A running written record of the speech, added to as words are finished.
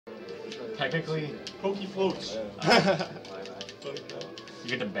technically, Pokey floats. you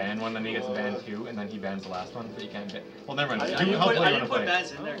get to ban one, then he gets to ban two, and then he bans the last one, so you can't get. Well, never mind. I didn't put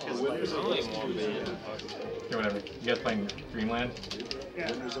bans in there because like. Okay, whatever. You guys playing Dreamland?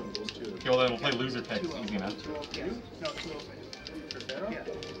 Yeah. Okay, well then we'll play loser picks. Easy enough. Yeah. No, 2 open. Yeah.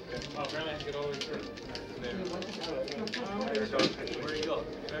 Oh, Grandma can get over here. Where do you go?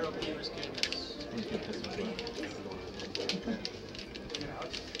 Pharaoh Gamers Goodness. Let's get this one.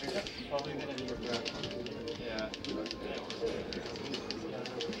 Probably gonna need a breath. Yeah.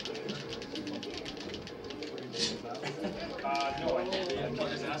 No, I can't.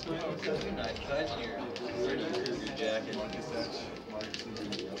 Just ask me.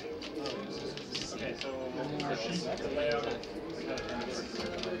 Okay, so our sheet layout.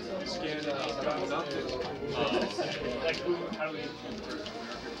 Scan buttons up. Like, how do we first?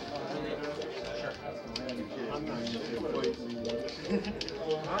 Sure. I'm not sure.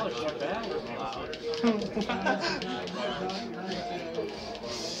 Oh, shut that.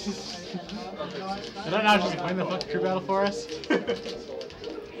 Did I not just win the fucking crew battle for us?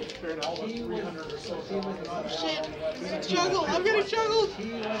 Fair enough. 300 or so. Shit! Juggle! I'm getting juggled!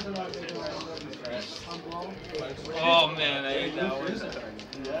 Oh man, I hate that one.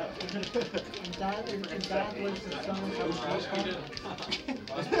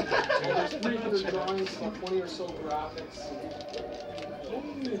 There's 300 drawings, 20 or so graphics.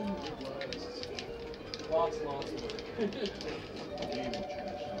 Lots and lots of work.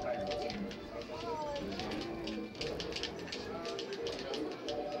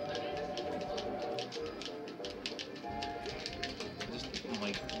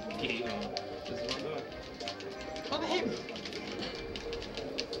 Like, Ganon. Oh, they hate me!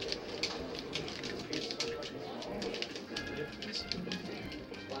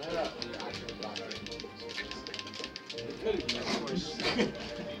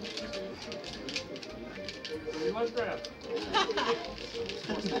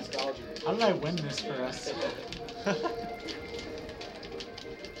 How did I win this for us?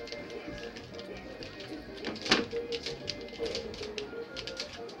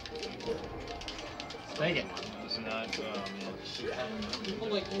 Dang it. It's not, People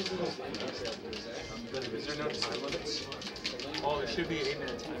like using those Is there no time limits? Oh, there should be an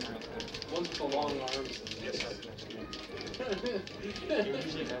 8-minute timer. Ones with the long arms. Yes.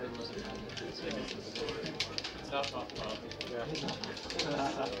 usually never goes to time. It's not pop pop. Oh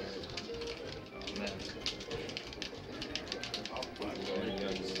man.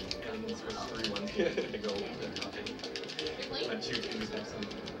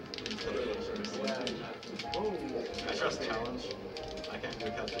 I trust challenge. I can't do a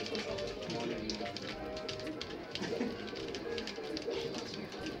calculation myself.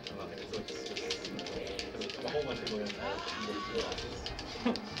 A whole bunch of people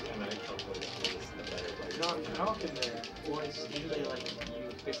and I calculate the better. How often boys usually like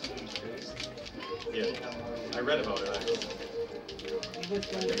you fix each face? Yeah. I read about it actually.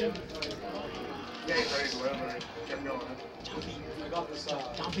 Yeah, he's ready to whatever. Get him going. I got this,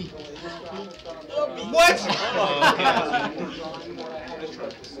 Dumpy. What?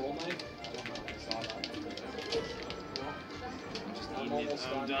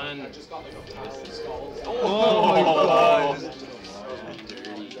 I'm done. I just got like a pile of skulls. Oh my god!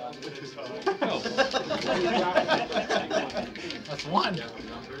 That's one.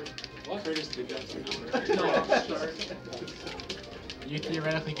 What? Curtis did that too. You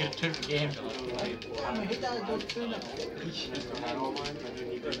theoretically could have took the game. I'm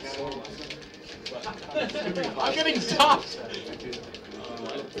getting stopped!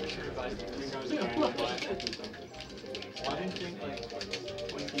 I didn't think like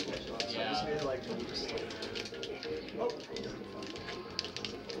when people show up, so I just made it like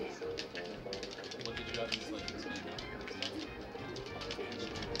What did you have these like this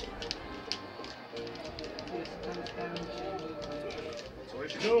so where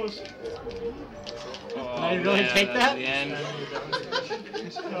she goes. Did I really take that? The end.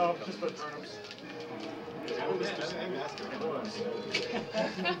 No, just the turnips.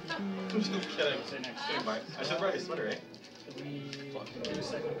 I should wear a sweater, eh? You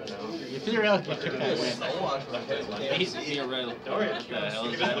theoretically took that win. Theoretical. Don't worry. What the hell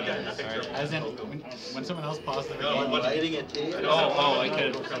is You can that? look at it. Sorry. As in, when someone else paused the Oh, game. lighting it too? Oh, I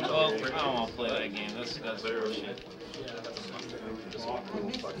could. Oh, I don't want to play that game. That's bullshit.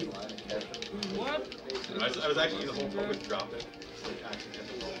 What? I was actually the whole point was drop it. Like, actually get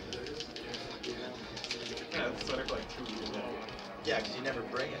the ball. Yeah, it's sweater for like 2 weeks now. Yeah, because you never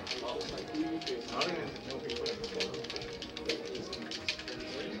bring it. I don't even know if you put it before.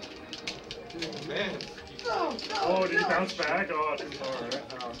 Man. Oh, did you bounce back? Oh, too far, right?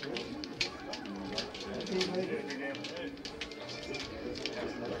 Oh,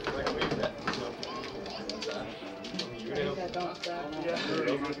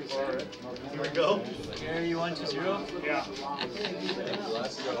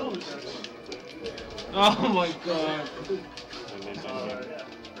 Oh my god.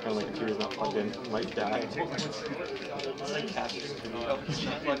 Kind of like a computer's not plugged in, might die. It's like capture screen. Oh, it's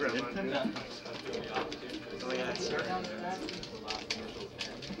not plugged in. Oh yeah, it's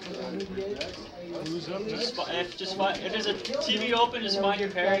Who's up next? If there's a TV open, just find your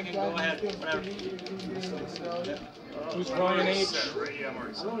pairing and go ahead. Whatever. Who's Ryan H? Yeah, I'm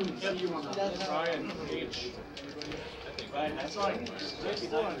already set. I don't even see you on that. Ryan H. Right, that's fine.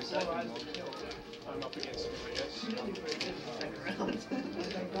 I'm up against him, I guess. I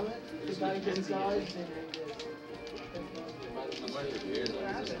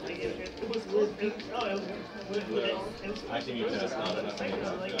actually need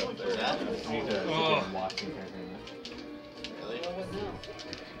to watch the character.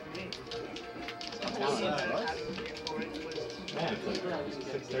 Man, it's like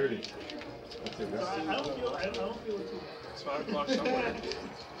 6:30. That's it, bro. I don't feel it too bad. It's 5 o'clock somewhere.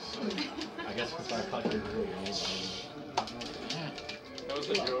 I guess it's 5 o'clock here early. That was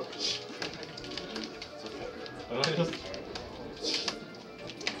a joke. But I just...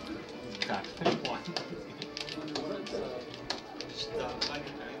 Crack. One.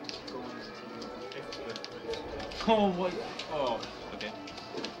 Oh, what? Oh, okay.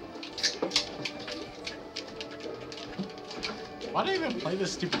 Why do I even play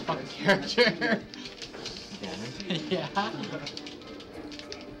this stupid fucking character? Ganon? Yeah.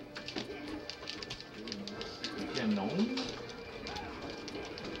 Ganon?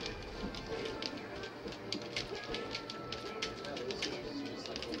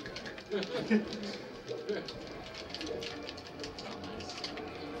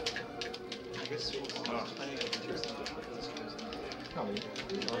 Probably.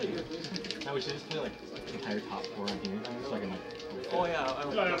 Now we should just play like the entire top 4 on here, so I can like... Oh yeah,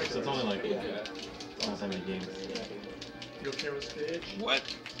 So it's only like... not that many games. You okay with stage? What?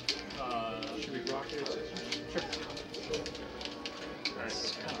 Should we rock it? Sure. This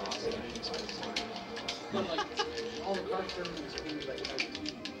is kind of awesome. I didn't expect this.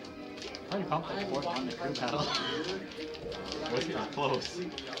 Probably pumped like 4th on the crew battle. What's it close?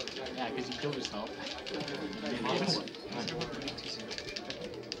 Yeah, because you killed yourself.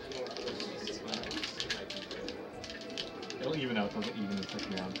 It'll even out, it'll even the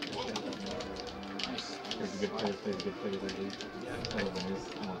second round. Nice. There's a good player, plays a good player, there's a player winners.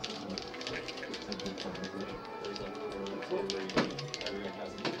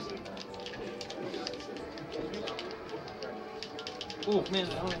 Oh man, I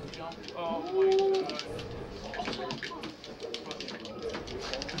don't have to jump. Oh my god.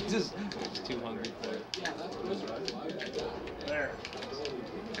 Just too hungry for it. There.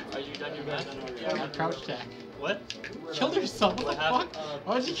 Are you done your match? Yeah, crouch attack. What? Killed yourself. What What the happened? fuck?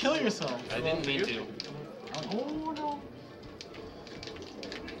 Why would you kill yourself? I didn't mean to. Oh no.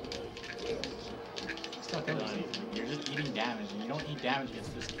 Still kill yourself. You're just eating damage, and you don't eat damage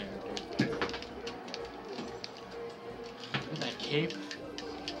against this character. With that cape.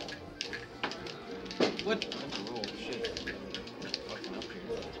 What? Oh shit. Fucking up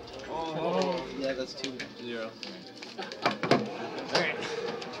here. Oh. Yeah, that's 2-0.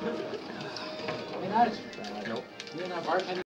 Alright. Nope.